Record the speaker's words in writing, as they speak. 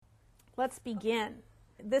Let's begin.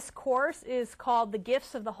 This course is called The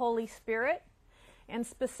Gifts of the Holy Spirit, and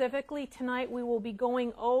specifically tonight we will be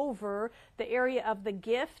going over the area of the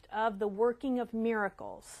gift of the working of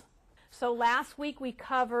miracles. So last week we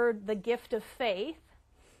covered the gift of faith.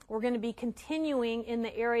 We're going to be continuing in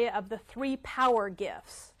the area of the three power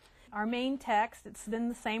gifts. Our main text, it's been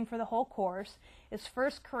the same for the whole course, is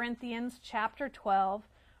 1 Corinthians chapter 12,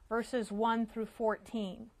 verses 1 through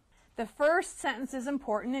 14. The first sentence is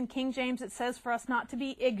important. In King James it says for us not to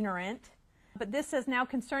be ignorant. But this says, now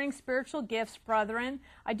concerning spiritual gifts, brethren,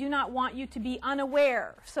 I do not want you to be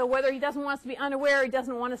unaware. So whether he doesn't want us to be unaware, he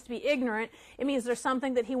doesn't want us to be ignorant, it means there's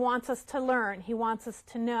something that he wants us to learn. He wants us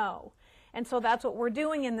to know. And so that's what we're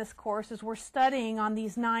doing in this course, is we're studying on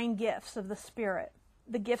these 9 gifts of the Spirit.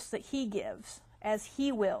 The gifts that he gives as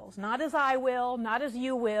he wills. Not as I will, not as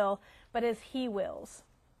you will, but as he wills.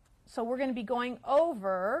 So we're going to be going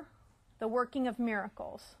over the working of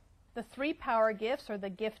miracles. The 3 power gifts are the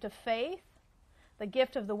gift of faith, the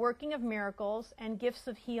gift of the working of miracles, and gifts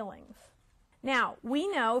of healings. Now, we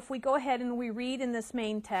know if we go ahead and we read in this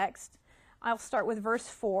main text, I'll start with verse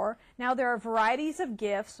 4. Now there are varieties of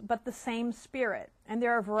gifts, but the same Spirit. And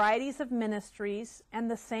there are varieties of ministries, and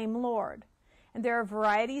the same Lord. And there are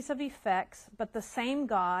varieties of effects, but the same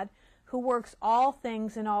God, who works all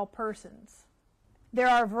things in all persons. There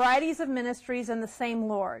are varieties of ministries and the same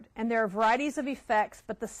Lord. And there are varieties of effects,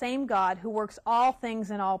 but the same God, who works all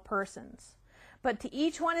things in all persons. But to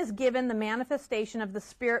each one is given the manifestation of the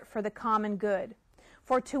Spirit for the common good.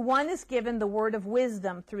 For to one is given the word of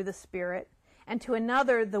wisdom through the Spirit, and to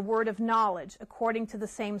another the word of knowledge according to the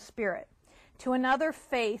same Spirit. To another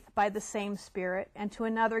faith by the same Spirit, and to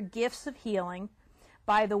another gifts of healing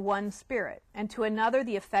by the one Spirit, and to another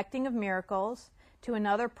the effecting of miracles, to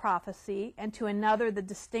another prophecy, and to another the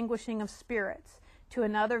distinguishing of spirits, to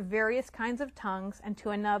another various kinds of tongues, and to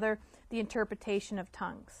another the interpretation of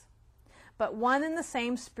tongues. But one and the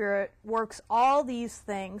same Spirit works all these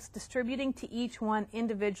things, distributing to each one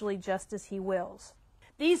individually just as he wills.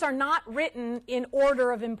 These are not written in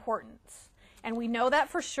order of importance. And we know that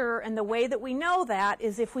for sure, and the way that we know that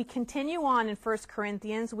is if we continue on in 1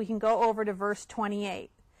 Corinthians, we can go over to verse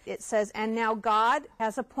 28. It says, and now God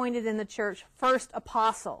has appointed in the church first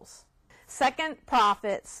apostles, second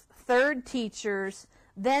prophets, third teachers,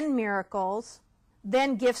 then miracles,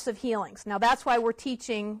 then gifts of healings. Now that's why we're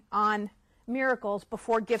teaching on miracles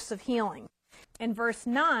before gifts of healing. In verse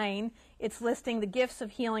 9, it's listing the gifts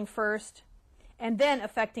of healing first, and then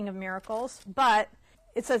effecting of miracles, but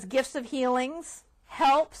it says gifts of healings,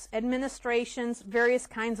 helps, administrations, various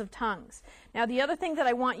kinds of tongues. Now the other thing that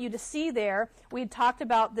I want you to see there, we had talked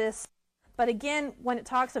about this, but again, when it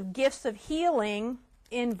talks of gifts of healing,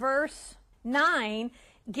 in verse 9,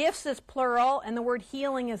 gifts is plural and the word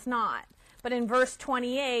healing is not. But in verse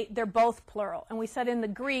 28, they're both plural. And we said in the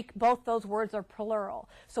Greek, both those words are plural.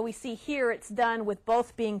 So we see here it's done with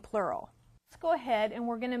both being plural. Let's go ahead and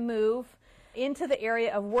we're going to move into the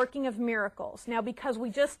area of working of miracles. Now, because we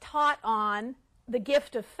just taught on the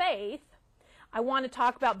gift of faith, I want to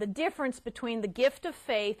talk about the difference between the gift of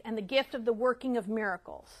faith and the gift of the working of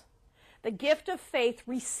miracles. The gift of faith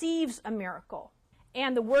receives a miracle,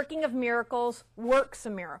 and the working of miracles works a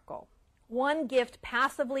miracle. One gift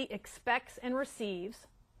passively expects and receives,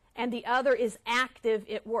 and the other is active,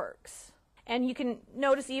 it works. And you can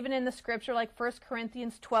notice even in the scripture, like 1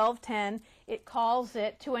 Corinthians 12:10, it calls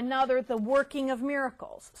it to another the working of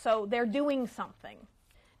miracles. So they're doing something.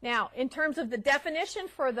 Now, in terms of the definition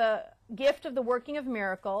for the gift of the working of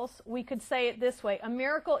miracles, we could say it this way. A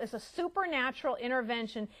miracle is a supernatural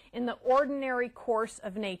intervention in the ordinary course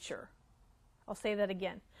of nature. I'll say that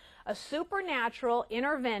again. A supernatural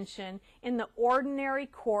intervention in the ordinary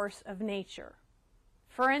course of nature.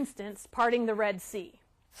 For instance, parting the Red Sea,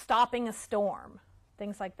 stopping a storm,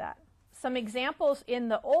 things like that. Some examples in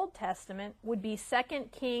the Old Testament would be 2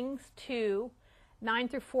 Kings 2, 9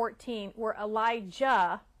 through 14, where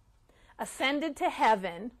Elijah ascended to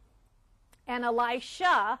heaven and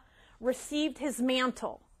Elisha received his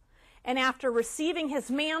mantle. And after receiving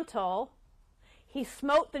his mantle, he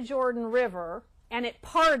smote the Jordan River and it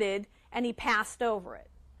parted and he passed over it.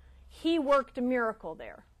 He worked a miracle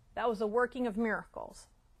there. That was a working of miracles.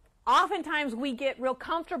 Oftentimes we get real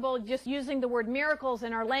comfortable just using the word miracles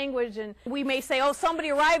in our language, and we may say, oh,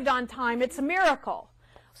 somebody arrived on time, it's a miracle.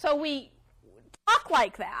 So we talk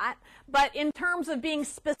like that, but in terms of being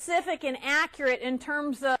specific and accurate in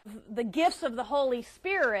terms of the gifts of the Holy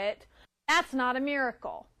Spirit, that's not a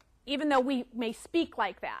miracle, even though we may speak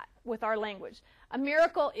like that with our language. A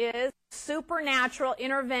miracle is supernatural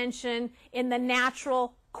intervention in the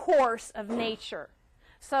natural course of nature.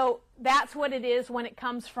 So that's what it is when it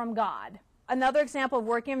comes from God. Another example of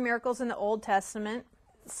working of miracles in the Old Testament,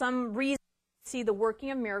 some reason to see the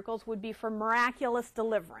working of miracles would be for miraculous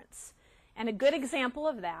deliverance. And a good example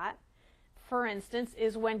of that, for instance,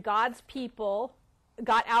 is when God's people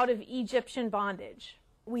got out of Egyptian bondage.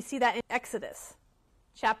 We see that in Exodus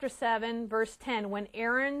chapter 7, verse 10, when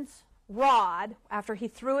Aaron's rod, after he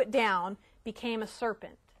threw it down, became a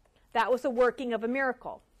serpent. That was the working of a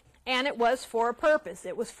miracle. And it was for a purpose.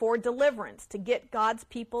 It was for deliverance, to get God's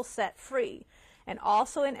people set free. And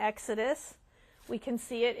also in Exodus, we can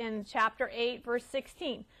see it in chapter 8, verse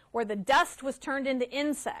 16, where the dust was turned into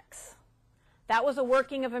insects. That was a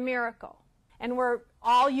working of a miracle. And we're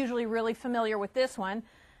all usually really familiar with this one.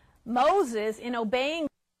 Moses, in obeying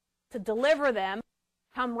to deliver them,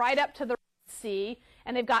 come right up to the Sea,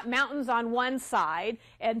 and they've got mountains on one side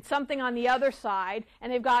and something on the other side,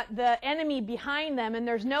 and they've got the enemy behind them, and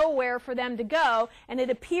there's nowhere for them to go, and it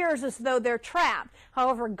appears as though they're trapped.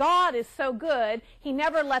 However, God is so good, He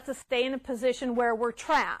never lets us stay in a position where we're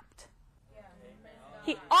trapped.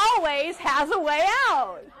 He always has a way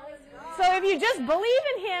out. So if you just believe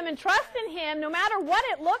in Him and trust in Him, no matter what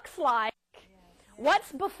it looks like,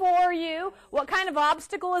 what's before you, what kind of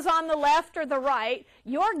obstacle is on the left or the right,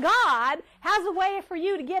 your God has a way for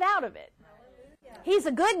you to get out of it. He's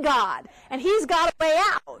a good God, and He's got a way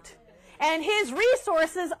out. And His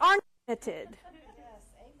resources are limited.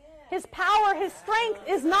 His power, His strength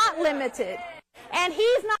is not limited. And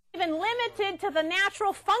He's not even limited to the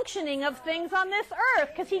natural functioning of things on this earth,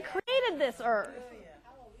 because He created this earth.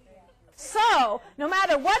 So, no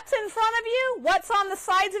matter what's in front of you, what's on the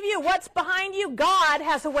sides of you, what's behind you, God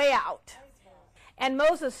has a way out. And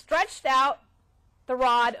Moses stretched out the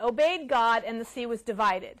rod, obeyed God, and the sea was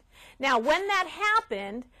divided. Now, when that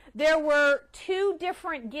happened, there were two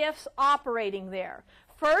different gifts operating there.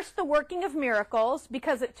 First, the working of miracles,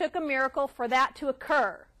 because it took a miracle for that to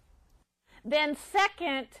occur. Then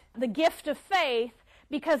second, the gift of faith,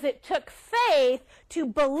 because it took faith to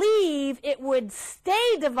believe it would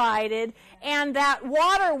stay divided and that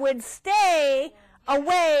water would stay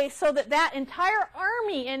away so that that entire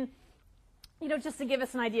army, and just to give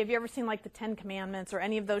us an idea, have you ever seen like the Ten Commandments or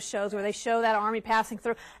any of those shows where they show that army passing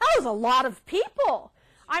through? That was a lot of people.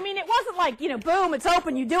 I mean, it wasn't like, boom, it's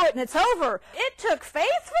open, you do it, and it's over. It took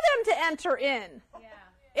faith for them to enter in.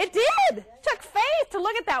 It did. It took faith to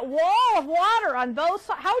look at that wall of water on both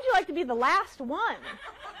sides. How would you like to be the last one?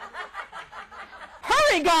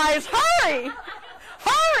 Hurry, guys, hurry!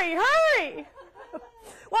 Hurry, hurry!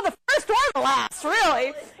 Well, the first or the last,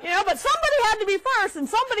 really. But somebody had to be first and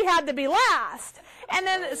somebody had to be last. And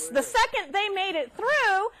then the second they made it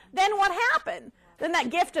through, then what happened? Then that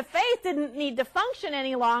gift of faith didn't need to function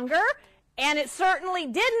any longer. And it certainly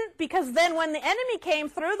didn't, because then when the enemy came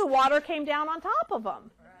through, the water came down on top of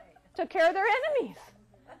them. Took care of their enemies.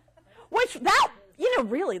 Which,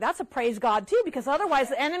 really, that's a praise God too, because otherwise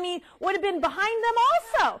the enemy would have been behind them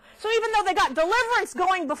also. So even though they got deliverance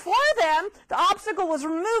going before them, the obstacle was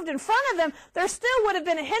removed in front of them, there still would have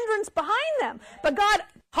been a hindrance behind them. But God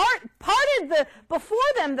parted before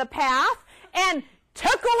them the path and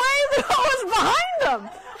took away what was behind them.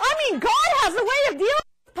 I mean, God has a way of dealing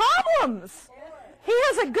with problems. He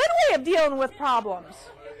has a good way of dealing with problems.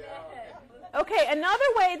 Okay, another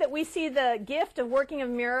way that we see the gift of working of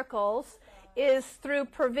miracles is through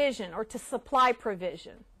provision, or to supply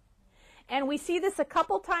provision. And we see this a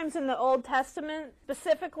couple times in the Old Testament,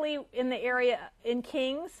 specifically in the area in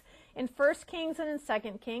Kings, in 1 Kings and in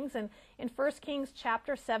 2 Kings. And in 1 Kings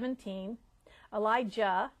chapter 17,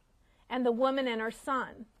 Elijah and the woman and her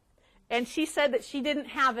son. And she said that she didn't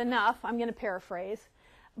have enough, I'm going to paraphrase,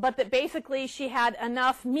 but that basically she had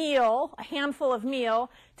enough meal, a handful of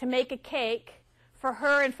meal, to make a cake for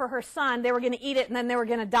her and for her son. They were going to eat it and then they were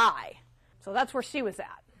going to die. So that's where she was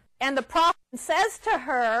at. And the prophet says to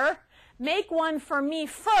her, make one for me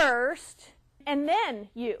first and then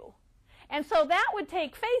you. And so that would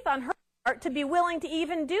take faith on her part to be willing to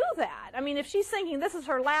even do that. I mean, if she's thinking this is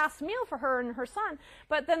her last meal for her and her son,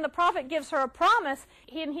 but then the prophet gives her a promise,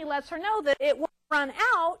 and he lets her know that it won't run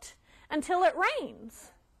out until it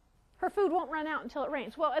rains. Her food won't run out until it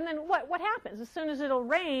rains. Well, and then what happens? As soon as it'll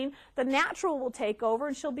rain, the natural will take over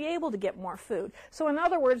and she'll be able to get more food. So in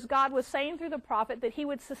other words, God was saying through the prophet that he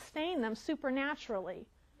would sustain them supernaturally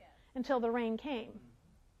until the rain came.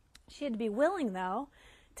 She had to be willing, though,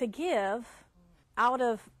 to give out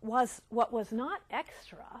of what was not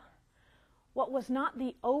extra, what was not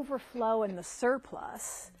the overflow and the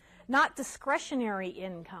surplus, not discretionary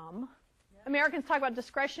income. Americans talk about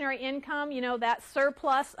discretionary income, that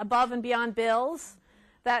surplus above and beyond bills,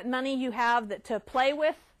 that money you have to play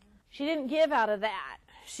with. She didn't give out of that.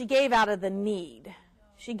 She gave out of the need.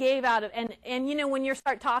 She gave out of, and you know, when you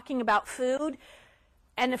start talking about food,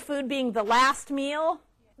 and the food being the last meal,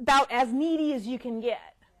 about as needy as you can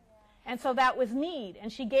get. And so that was need,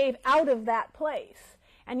 and she gave out of that place.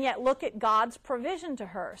 And yet look at God's provision to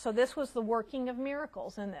her. So this was the working of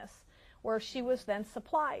miracles in this, where she was then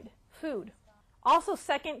supplied food. Also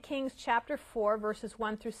 2 Kings chapter 4, verses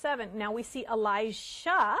 1 through 7. Now we see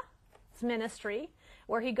Elisha's ministry,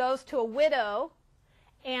 where he goes to a widow,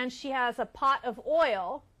 and she has a pot of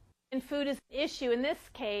oil, and food is an issue in this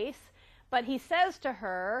case, but he says to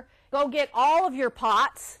her, go get all of your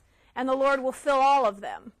pots, and the Lord will fill all of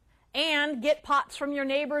them. And get pots from your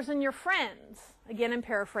neighbors and your friends. Again, I'm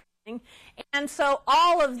paraphrasing. And so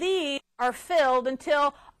all of these are filled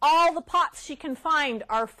until all the pots she can find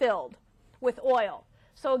are filled with oil.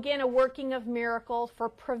 So again, a working of miracle for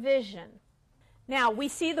provision. Now, we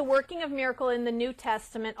see the working of miracle in the New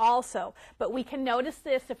Testament also, but we can notice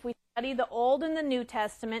this if we study the Old and the New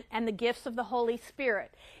Testament and the gifts of the Holy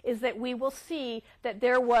Spirit, is that we will see that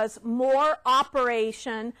there was more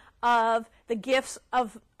operation of the gifts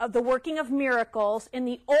of the working of miracles in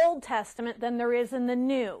the Old Testament than there is in the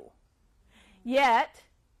New. Yet,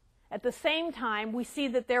 at the same time, we see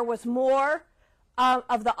that there was more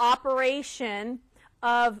of the operation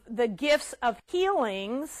of the gifts of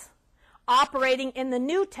healings operating in the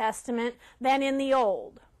New Testament than in the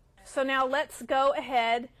Old. So now let's go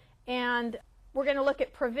ahead and we're going to look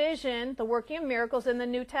at provision, the working of miracles in the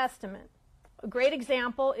New Testament. A great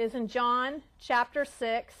example is in John chapter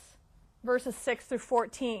 6, verses 6 through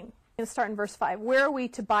 14. I'm going to start in verse 5. Where are we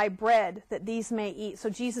to buy bread that these may eat? So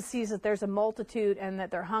Jesus sees that there's a multitude and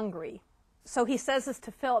that they're hungry. So he says this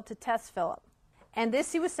to Philip, to test Philip. And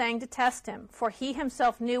this he was saying to test him, for he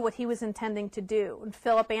himself knew what he was intending to do. And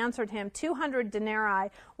Philip answered him, 200 denarii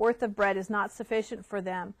worth of bread is not sufficient for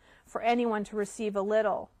them, for anyone to receive a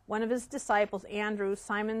little. One of his disciples, Andrew,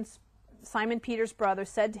 Simon Peter's brother,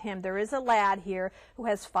 said to him, there is a lad here who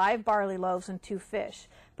has 5 barley loaves and 2 fish.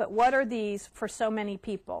 But what are these for so many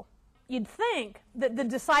people? You'd think that the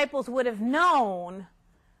disciples would have known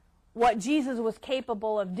what Jesus was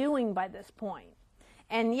capable of doing by this point.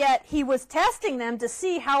 And yet he was testing them to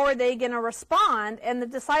see how are they going to respond. And the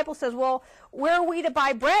disciple says, well, where are we to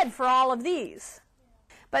buy bread for all of these?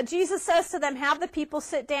 But Jesus says to them, have the people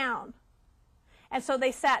sit down. And so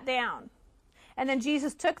they sat down. And then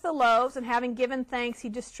Jesus took the loaves, and having given thanks, he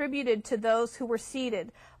distributed to those who were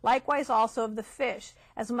seated, likewise also of the fish,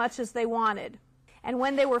 as much as they wanted. And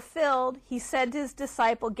when they were filled, he said to his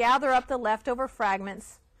disciple, gather up the leftover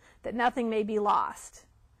fragments, that nothing may be lost.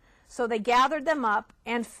 So they gathered them up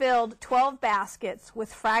and filled 12 baskets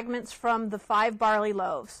with fragments from the 5 barley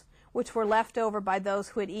loaves, which were left over by those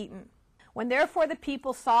who had eaten. When therefore the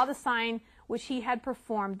people saw the sign which he had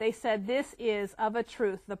performed, they said, this is of a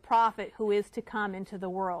truth the prophet who is to come into the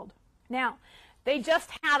world. Now, they just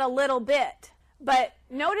had a little bit. But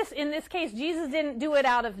notice in this case, Jesus didn't do it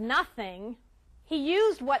out of nothing. He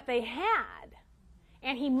used what they had,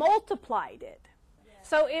 and he multiplied it.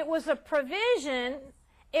 So it was a provision.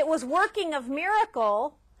 It was working of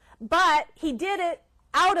miracle, but he did it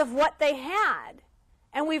out of what they had.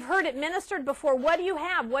 And we've heard it ministered before. What do you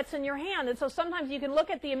have? What's in your hand? And so sometimes you can look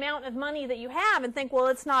at the amount of money that you have and think, well,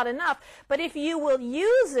 it's not enough. But if you will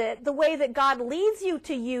use it the way that God leads you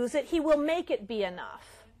to use it, he will make it be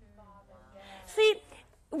enough. See,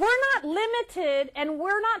 we're not limited, and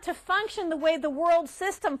we're not to function the way the world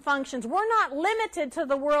system functions. We're not limited to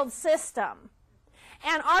the world system.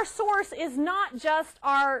 And our source is not just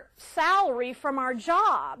our salary from our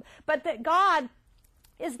job, but that God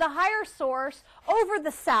is the higher source over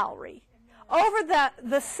the salary, over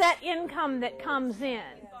the set income that comes in.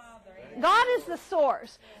 God is the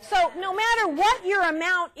source. So no matter what your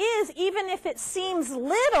amount is, even if it seems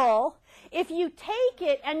little, if you take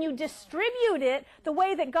it and you distribute it the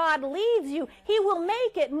way that God leads you, he will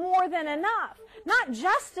make it more than enough, not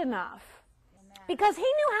just enough. Because he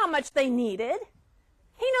knew how much they needed.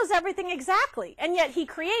 He knows everything exactly, and yet he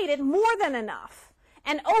created more than enough,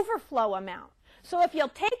 an overflow amount. So if you'll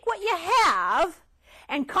take what you have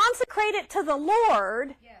and consecrate it to the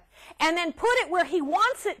Lord, and then put it where he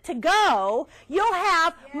wants it to go, you'll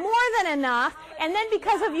have more than enough. And then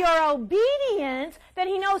because of your obedience, then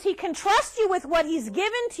he knows he can trust you with what he's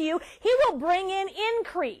given to you. He will bring in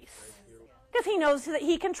increase because he knows that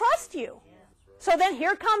he can trust you. So then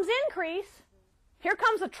here comes increase. Here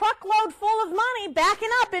comes a truckload full of money backing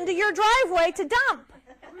up into your driveway to dump.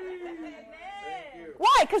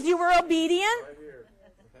 Why? Because you were obedient.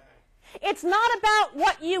 It's not about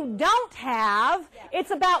what you don't have.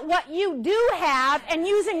 It's about what you do have and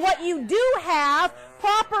using what you do have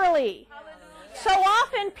properly. So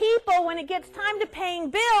often people, when it gets time to paying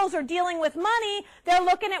bills or dealing with money, they're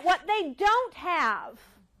looking at what they don't have.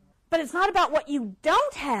 But it's not about what you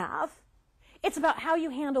don't have. It's about how you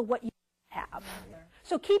handle what you have.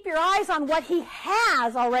 So keep your eyes on what he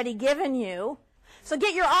has already given you. So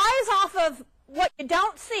get your eyes off of what you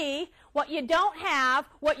don't see, what you don't have,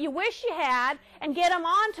 what you wish you had, and get them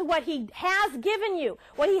on to what he has given you,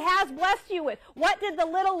 what he has blessed you with. What did the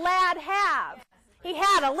little lad have? He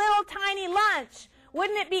had a little tiny lunch.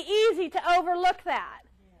 Wouldn't it be easy to overlook that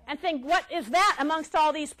and think, what is that amongst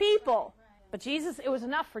all these people? But Jesus, it was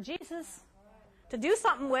enough for Jesus to do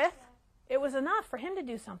something with. It was enough for him to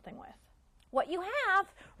do something with. What you have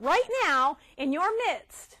right now in your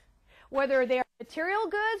midst, whether they are material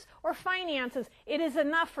goods or finances, it is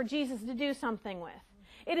enough for Jesus to do something with.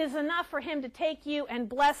 It is enough for him to take you and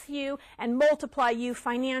bless you and multiply you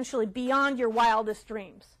financially beyond your wildest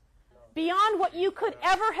dreams, beyond what you could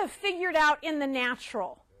ever have figured out in the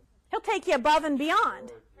natural. He'll take you above and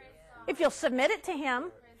beyond if you'll submit it to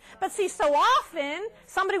him. But see, so often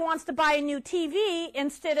somebody wants to buy a new TV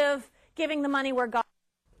instead of giving the money where God.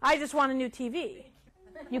 I just want a new TV.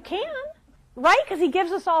 You can, right? Because he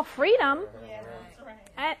gives us all freedom.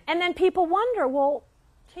 And then people wonder, well,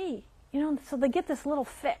 gee, so they get this little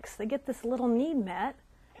fix. They get this little need met.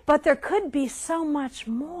 But there could be so much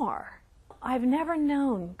more. I've never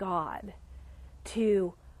known God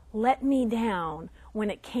to let me down when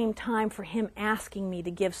it came time for him asking me to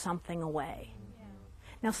give something away.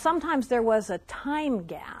 Now, sometimes there was a time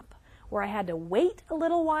gap where I had to wait a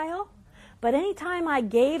little while. But anytime I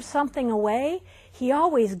gave something away, he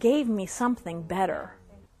always gave me something better.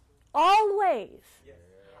 Always.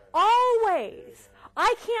 Always.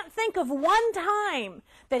 I can't think of one time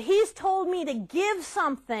that he's told me to give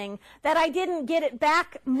something that I didn't get it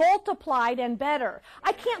back multiplied and better.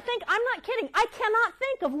 I'm not kidding, I cannot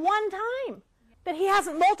think of one time that he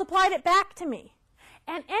hasn't multiplied it back to me.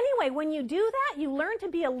 And anyway, when you do that, you learn to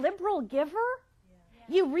be a liberal giver.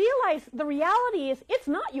 You realize the reality is it's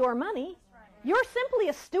not your money. You're simply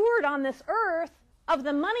a steward on this earth of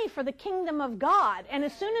the money for the kingdom of God. And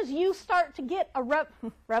as soon as you start to get a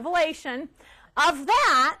revelation of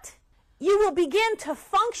that, you will begin to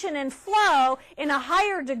function and flow in a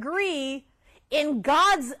higher degree in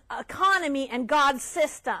God's economy and God's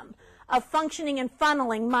system of functioning and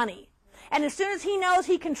funneling money. And as soon as he knows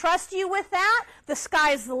he can trust you with that, the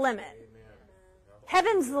sky's the limit.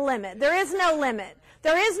 Heaven's the limit. There is no limit.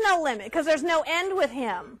 There is no limit because there's no end with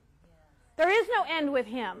him. There is no end with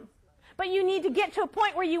him. But you need to get to a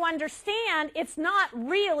point where you understand it's not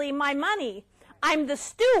really my money. I'm the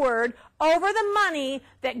steward over the money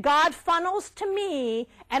that God funnels to me,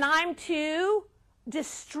 and I'm to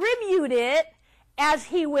distribute it as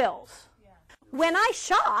he wills. When I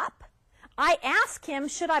shop, I ask him,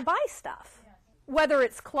 should I buy stuff? Whether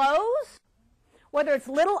it's clothes, whether it's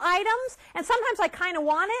little items, and sometimes I kind of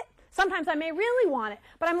want it. Sometimes I may really want it.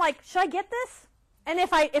 But I'm like, should I get this? And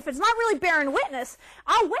if it's not really bearing witness,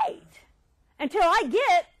 I'll wait until I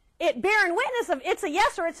get it bearing witness of it's a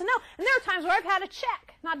yes or it's a no. And there are times where I've had a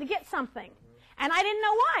check not to get something. And I didn't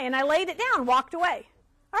know why. And I laid it down, walked away.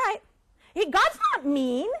 All right. God's not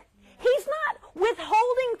mean. He's not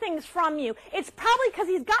withholding things from you. It's probably because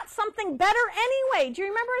he's got something better anyway. Do you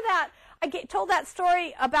remember that? I told that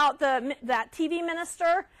story about that TV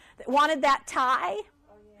minister that wanted that tie.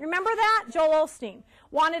 Remember that? Joel Osteen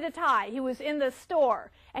wanted a tie. He was in the store,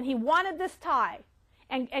 and he wanted this tie.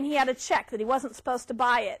 And he had a check that he wasn't supposed to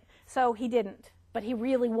buy it, so he didn't. But he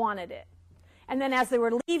really wanted it. And then as they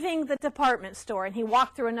were leaving the department store, and he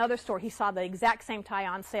walked through another store, he saw the exact same tie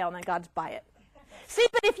on sale, and then God's buy it. See,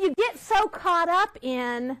 but if you get so caught up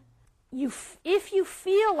in, if you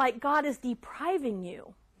feel like God is depriving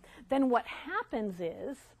you, then what happens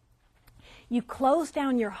is you close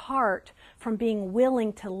down your heart from being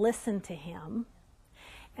willing to listen to him,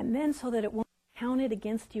 and then so that it won't be counted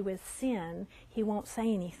against you as sin, he won't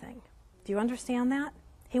say anything. Do you understand that?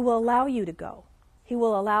 He will allow you to go. He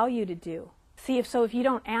will allow you to do. See, if you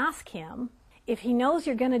don't ask him, if he knows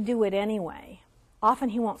you're going to do it anyway, often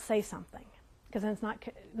he won't say something because then it's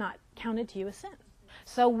not counted to you as sin.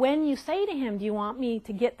 So when you say to him, do you want me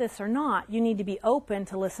to get this or not, you need to be open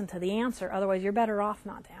to listen to the answer. Otherwise, you're better off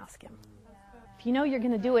not to ask him. If you know you're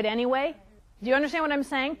going to do it anyway, do you understand what I'm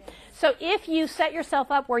saying? So if you set yourself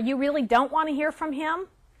up where you really don't want to hear from him,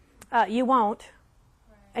 you won't,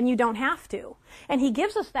 and you don't have to. And he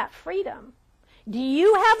gives us that freedom. Do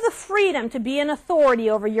you have the freedom to be an authority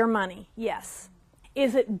over your money? Yes.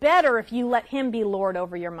 Is it better if you let him be Lord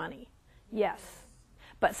over your money? Yes.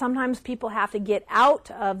 But sometimes people have to get out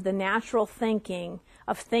of the natural thinking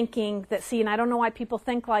of thinking that, see, and I don't know why people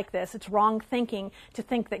think like this. It's wrong thinking to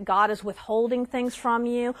think that God is withholding things from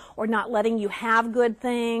you or not letting you have good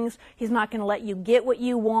things. He's not going to let you get what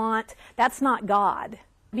you want. That's not God.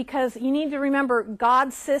 Because you need to remember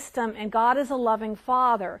God's system, and God is a loving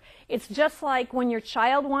Father. It's just like when your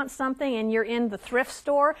child wants something and you're in the thrift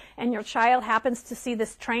store and your child happens to see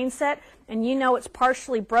this train set and you know it's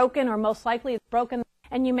partially broken or most likely it's broken,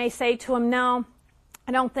 and you may say to him, no,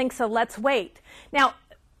 I don't think so, let's wait. Now,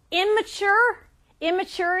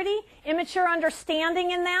 immaturity, immature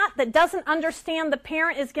understanding in that doesn't understand the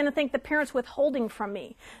parent is going to think the parent's withholding from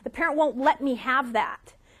me. The parent won't let me have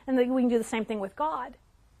that. And we can do the same thing with God.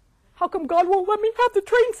 How come God won't let me have the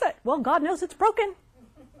train set? Well, God knows it's broken.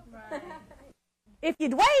 Right. If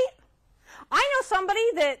you'd wait, I know somebody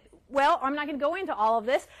that, well, I'm not going to go into all of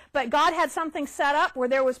this, but God had something set up where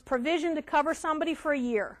there was provision to cover somebody for a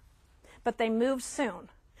year. But they moved soon,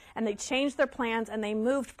 and they changed their plans, and they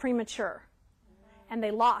moved premature, and they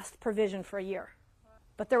lost provision for a year.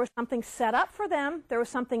 But there was something set up for them. There was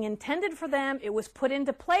something intended for them. It was put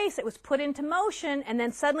into place. It was put into motion. And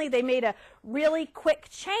then suddenly they made a really quick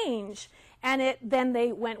change. And then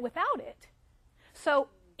they went without it. So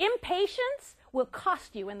impatience will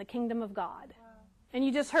cost you in the kingdom of God. Wow. And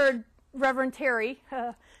you just heard Reverend Terry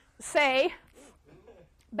say,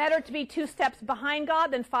 better to be 2 steps behind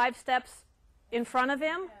God than 5 steps in front of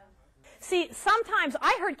Him. Yeah. See, sometimes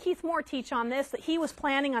I heard Keith Moore teach on this, that he was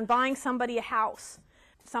planning on buying somebody a house.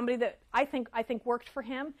 Somebody that I think worked for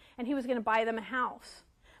him, and he was going to buy them a house.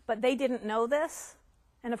 But they didn't know this,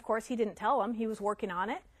 and of course he didn't tell them. He was working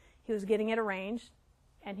on it. He was getting it arranged,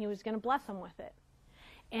 and he was going to bless them with it.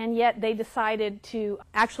 And yet they decided to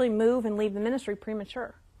actually move and leave the ministry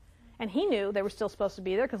premature. And he knew they were still supposed to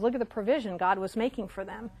be there, because look at the provision God was making for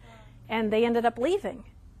them. And they ended up leaving.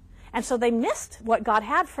 And so they missed what God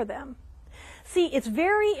had for them. See, it's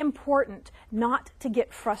very important not to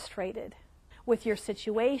get frustrated with your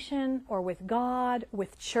situation or with God,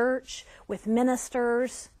 with church, with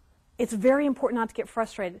ministers. It's very important not to get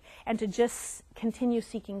frustrated and to just continue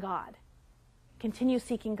seeking God. Continue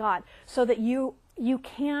seeking God so that you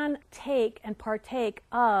can take and partake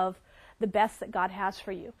of the best that God has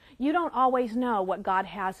for you. You don't always know what God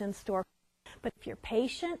has in store. But if you're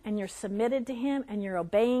patient and you're submitted to Him and you're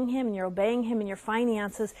obeying Him and you're obeying Him in your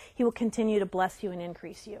finances, He will continue to bless you and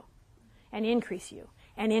increase you. And increase you.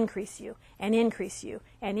 And increase you, and increase you,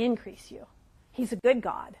 and increase you. He's a good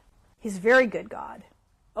God. He's a very good God.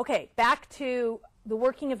 Okay, back to the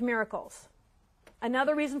working of miracles.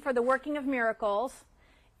 Another reason for the working of miracles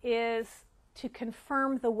is to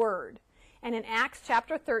confirm the word. And in Acts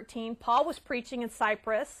chapter 13, Paul was preaching in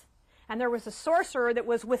Cyprus, and there was a sorcerer that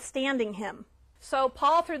was withstanding him. So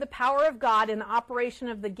Paul, through the power of God in the operation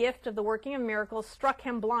of the gift of the working of miracles, struck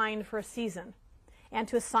him blind for a season, and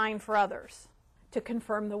to a sign for others, to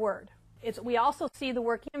confirm the word. We also see the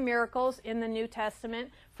working of miracles in the New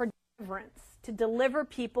Testament for deliverance, to deliver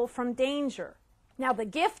people from danger. Now, the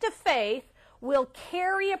gift of faith will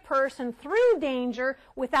carry a person through danger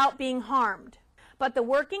without being harmed. But the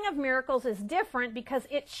working of miracles is different because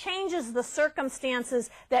it changes the circumstances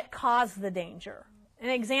that cause the danger. An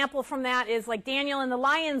example from that is like Daniel in the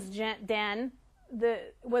lion's den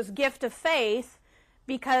was gift of faith,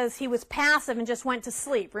 because he was passive and just went to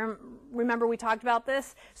sleep. Remember we talked about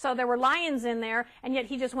this? So there were lions in there, and yet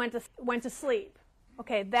he just went to sleep.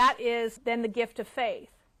 Okay, that is then the gift of faith.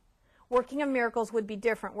 Working of miracles would be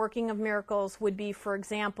different. Working of miracles would be, for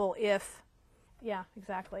example, if... Yeah,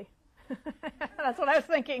 exactly. That's what I was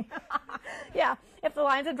thinking. Yeah, if the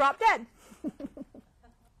lions had dropped dead.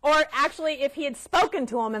 Or actually, if he had spoken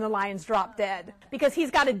to them and the lions dropped dead. Because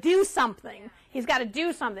he's got to do something. He's got to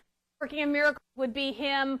do something. Working of miracles would be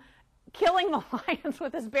him killing the lions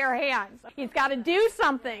with his bare hands. He's got to do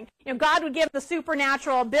something. God would give the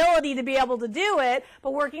supernatural ability to be able to do it,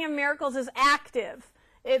 but working of miracles is active.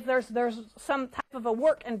 There's some type of a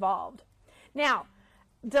work involved. Now,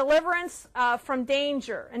 deliverance from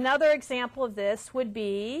danger. Another example of this would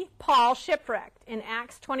be Paul shipwrecked in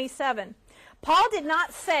Acts 27. Paul did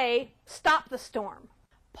not say, stop the storm.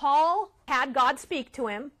 Paul had God speak to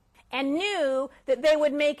him and knew that they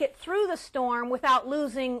would make it through the storm without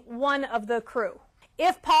losing one of the crew.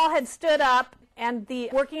 If Paul had stood up and the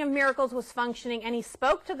working of miracles was functioning and he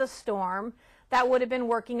spoke to the storm, that would have been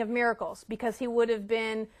working of miracles because he would have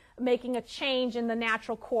been making a change in the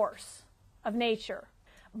natural course of nature.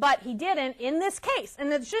 But he didn't in this case. And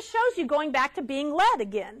it just shows you, going back to being led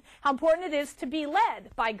again, how important it is to be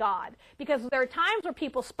led by God. Because there are times where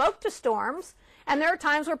people spoke to storms, and there are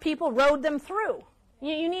times where people rode them through.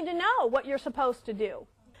 You need to know what you're supposed to do.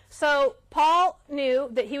 So Paul knew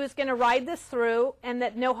that he was going to ride this through and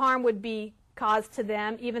that no harm would be caused to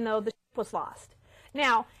them, even though the ship was lost.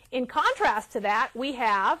 Now, in contrast to that, we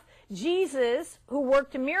have Jesus, who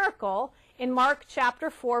worked a miracle in Mark chapter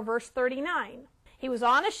 4, verse 39. He was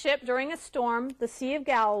on a ship during a storm, the Sea of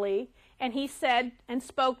Galilee, and he said and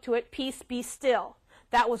spoke to it, "Peace, be still."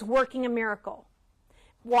 That was working a miracle.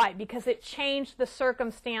 Why? Because it changed the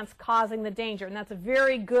circumstance causing the danger. And that's a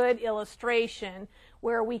very good illustration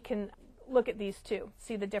where we can look at these two,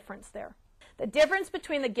 see the difference there. The difference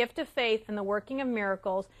between the gift of faith and the working of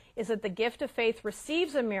miracles is that the gift of faith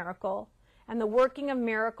receives a miracle and the working of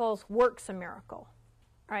miracles works a miracle.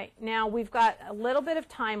 All right, now we've got a little bit of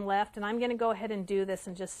time left, and I'm going to go ahead and do this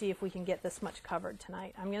and just see if we can get this much covered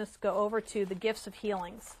tonight. I'm going to go over to the gifts of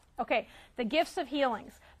healings. Okay, the gifts of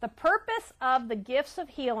healings. The purpose of the gifts of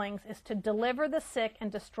healings is to deliver the sick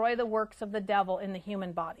and destroy the works of the devil in the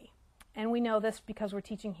human body. And we know this because we're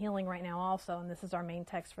teaching healing right now also, and this is our main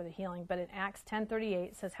text for the healing. But in Acts 10:38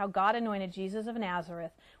 it says, "How God anointed Jesus of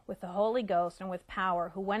Nazareth with the Holy Ghost and with power,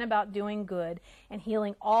 who went about doing good and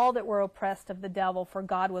healing all that were oppressed of the devil, for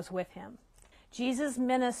God was with him." Jesus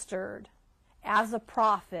ministered as a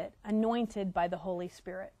prophet anointed by the Holy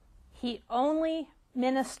Spirit. He only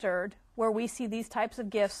ministered where we see these types of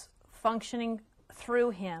gifts functioning through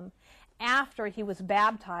him after he was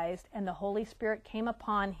baptized and the Holy Spirit came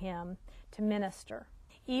upon him to minister.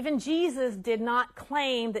 Even Jesus did not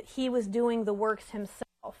claim that he was doing the works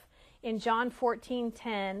himself. In John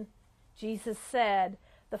 14:10, Jesus said,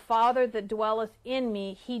 "The Father that dwelleth in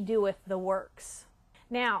me, he doeth the works."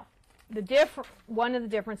 Now, one of the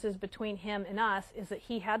differences between him and us is that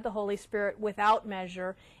he had the Holy Spirit without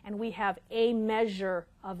measure, and we have a measure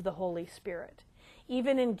of the Holy Spirit.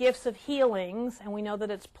 Even in gifts of healings, and we know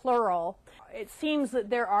that it's plural, it seems that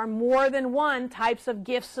there are more than one types of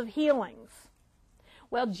gifts of healings.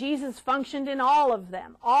 Well, Jesus functioned in all of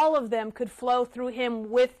them. All of them could flow through him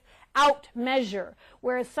without measure.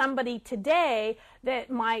 Whereas somebody today that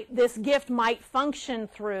this gift might function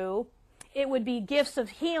through, it would be gifts of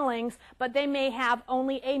healings, but they may have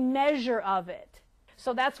only a measure of it.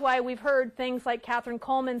 So that's why we've heard things like Catherine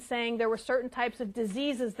Coleman saying there were certain types of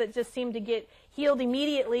diseases that just seemed to get healed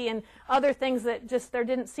immediately, and other things that just there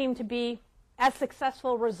didn't seem to be as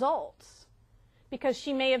successful results, because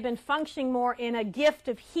she may have been functioning more in a gift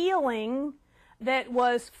of healing that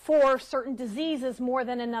was for certain diseases more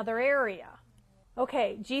than another area.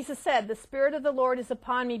 Okay, Jesus said, "The Spirit of the Lord is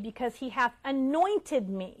upon me because he hath anointed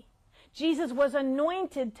me." Jesus was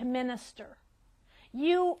anointed to minister.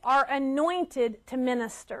 You are anointed to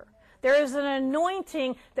minister. There is an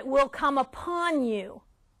anointing that will come upon you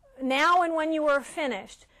now and when you are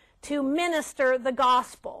finished to minister the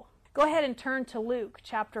gospel. Go ahead and turn to Luke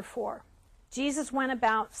chapter 4. Jesus went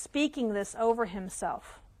about speaking this over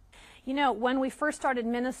himself. You know, when we first started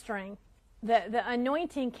ministering, the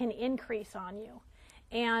anointing can increase on you.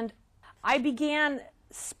 And I began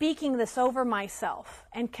speaking this over myself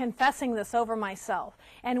and confessing this over myself.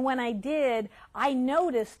 And when I did, I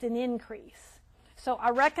noticed an increase. So I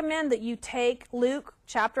recommend that you take Luke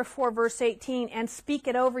chapter 4, verse 18 and speak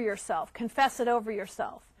it over yourself. Confess it over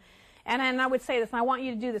yourself. And I would say this, and I want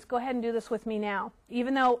you to do this. Go ahead and do this with me now.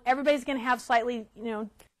 Even though everybody's going to have slightly,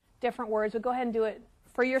 different words, but go ahead and do it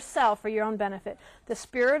for yourself, for your own benefit. "The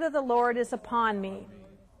Spirit of the Lord is upon me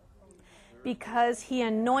because he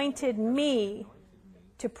anointed me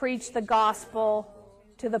to preach the gospel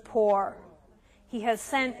to the poor. He has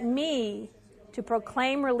sent me to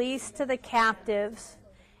proclaim release to the captives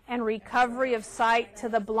and recovery of sight to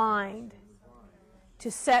the blind,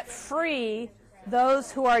 to set free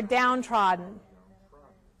those who are downtrodden,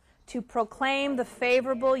 to proclaim the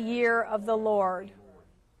favorable year of the Lord."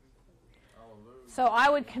 So I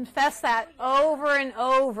would confess that over and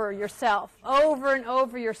over yourself, over and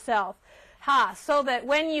over yourself. So that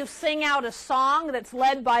when you sing out a song that's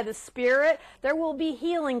led by the Spirit, there will be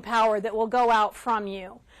healing power that will go out from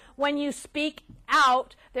you. When you speak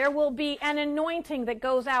out, there will be an anointing that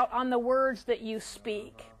goes out on the words that you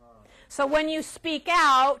speak. So when you speak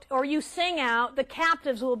out or you sing out, the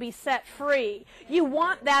captives will be set free. You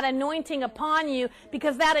want that anointing upon you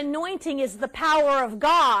because that anointing is the power of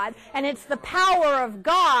God, and it's the power of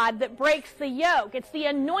God that breaks the yoke. It's the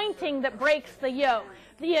anointing that breaks the yoke.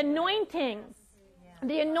 The anointing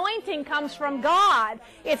comes from God.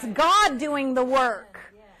 It's God doing the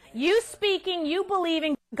work. You speaking, you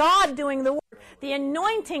believing, God doing the work. The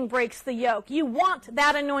anointing breaks the yoke. You want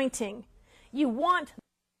that anointing. You want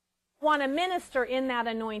to minister in that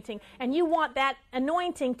anointing, and you want that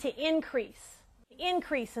anointing to increase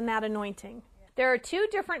in that anointing. There are two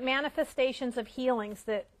different manifestations of healings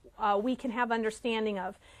that we can have understanding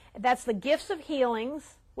of, That's the gifts of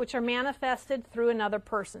healings, which are manifested through another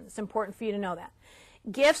person. It's important for you to know that.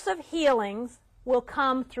 Gifts of healings will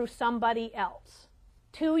come through somebody else,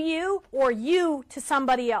 to you or you to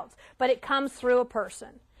somebody else, but it comes through a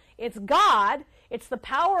person. It's God, it's the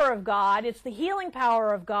power of God, it's the healing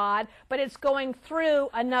power of God, but it's going through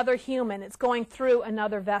another human, it's going through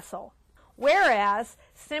another vessel. Whereas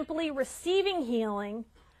simply receiving healing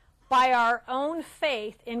by our own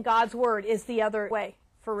faith in God's Word is the other way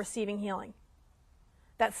for receiving healing.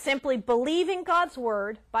 That's simply believing God's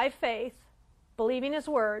Word by faith, believing His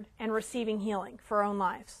Word, and receiving healing for our own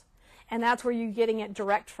lives. And that's where you're getting it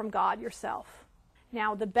direct from God yourself.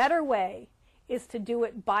 Now, the better way is to do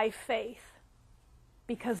it by faith,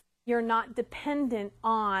 because you're not dependent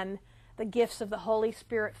on the gifts of the Holy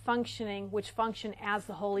Spirit functioning, which function as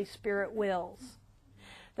the Holy Spirit wills.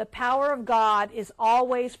 The power of God is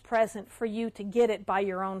always present for you to get it by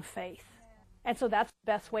your own faith. And so that's the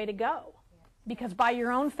best way to go, because by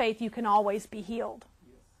your own faith you can always be healed.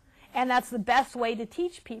 And that's the best way to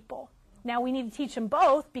teach people. Now we need to teach them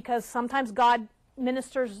both, because sometimes God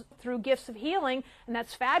ministers through gifts of healing, and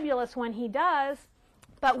that's fabulous when He does,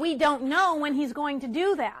 but we don't know when He's going to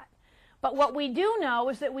do that. But what we do know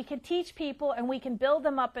is that we can teach people, and we can build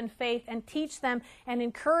them up in faith and teach them and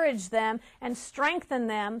encourage them and strengthen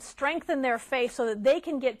their faith so that they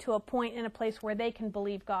can get to a point in a place where they can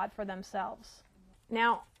believe God for themselves.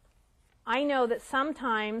 Now, I know that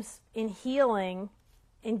sometimes in healing,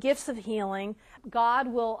 in gifts of healing, God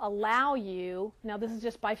will allow you, now this is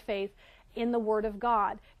just by faith, in the Word of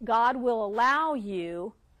God, God will allow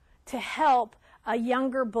you to help a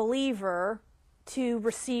younger believer to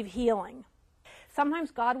receive healing. Sometimes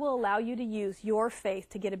God will allow you to use your faith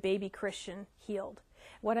to get a baby Christian healed.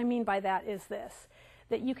 What I mean by that is this,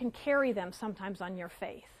 that you can carry them sometimes on your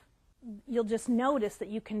faith. You'll just notice that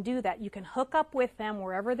you can do that. You can hook up with them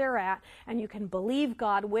wherever they're at, and you can believe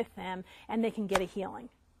God with them, and they can get a healing.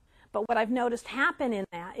 But what I've noticed happen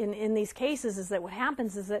in these cases is that what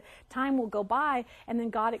happens is that time will go by, and then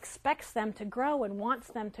God expects them to grow and wants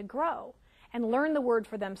them to grow and learn the Word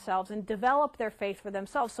for themselves and develop their faith for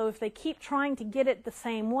themselves. So if they keep trying to get it the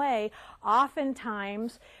same way,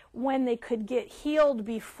 oftentimes when they could get healed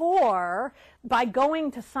before by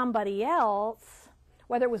going to somebody else,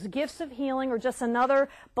 whether it was gifts of healing or just another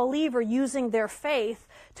believer using their faith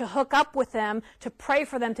to hook up with them, to pray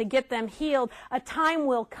for them, to get them healed, a time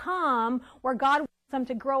will come where God wants them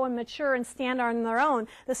to grow and mature and stand on their own,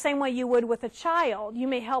 the same way you would with a child. You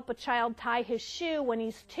may help a child tie his shoe when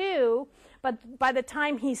he's 2, but by the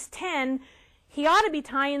time he's 10, he ought to be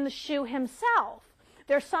tying the shoe himself.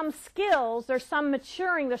 There's some skills, there's some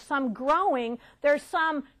maturing, there's some growing, there's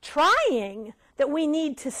some trying that we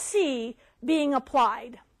need to see being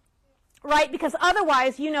applied, right? Because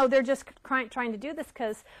otherwise, they're just trying to do this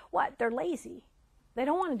because, what? They're lazy. They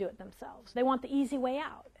don't want to do it themselves. They want the easy way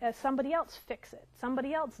out. Somebody else fix it.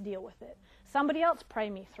 Somebody else deal with it. Somebody else pray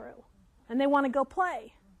me through. And they want to go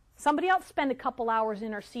play. Somebody else spend a couple hours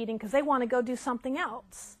interceding because they want to go do something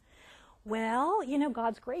else. Well,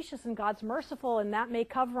 God's gracious and God's merciful, and that may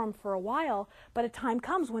cover them for a while, but a time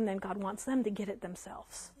comes when then God wants them to get it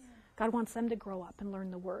themselves. God wants them to grow up and learn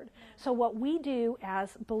the Word. So what we do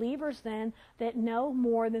as believers then that know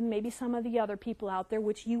more than maybe some of the other people out there,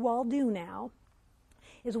 which you all do now,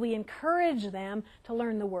 is we encourage them to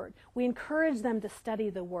learn the Word. We encourage them to study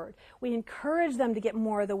the Word. We encourage them to get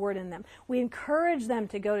more of the Word in them. We encourage them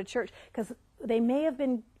to go to church, because they may have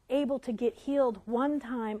been able to get healed one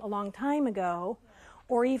time a long time ago,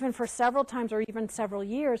 or even for several times or even several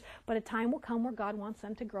years, but a time will come where God wants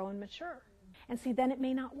them to grow and mature. And see, then it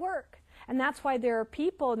may not work. And that's why there are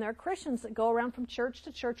people, and there are Christians that go around from church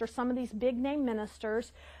to church, or some of these big name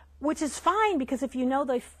ministers, which is fine, because if you know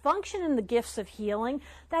they function in the gifts of healing,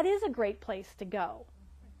 that is a great place to go.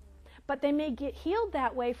 But they may get healed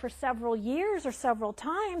that way for several years or several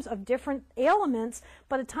times of different ailments,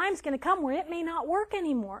 but a time's going to come where it may not work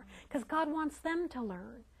anymore, because God wants them to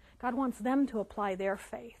learn. God wants them to apply their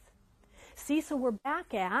faith. See, so we're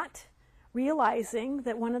back at realizing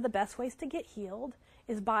that one of the best ways to get healed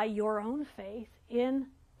is by your own faith in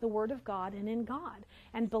the Word of God and in God,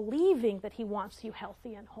 and believing that He wants you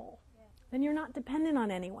healthy and whole. Then you're not dependent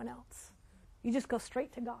on anyone else. You just go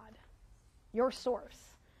straight to God, your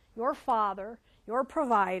source, your Father, your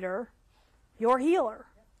provider, your healer.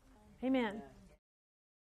 Amen.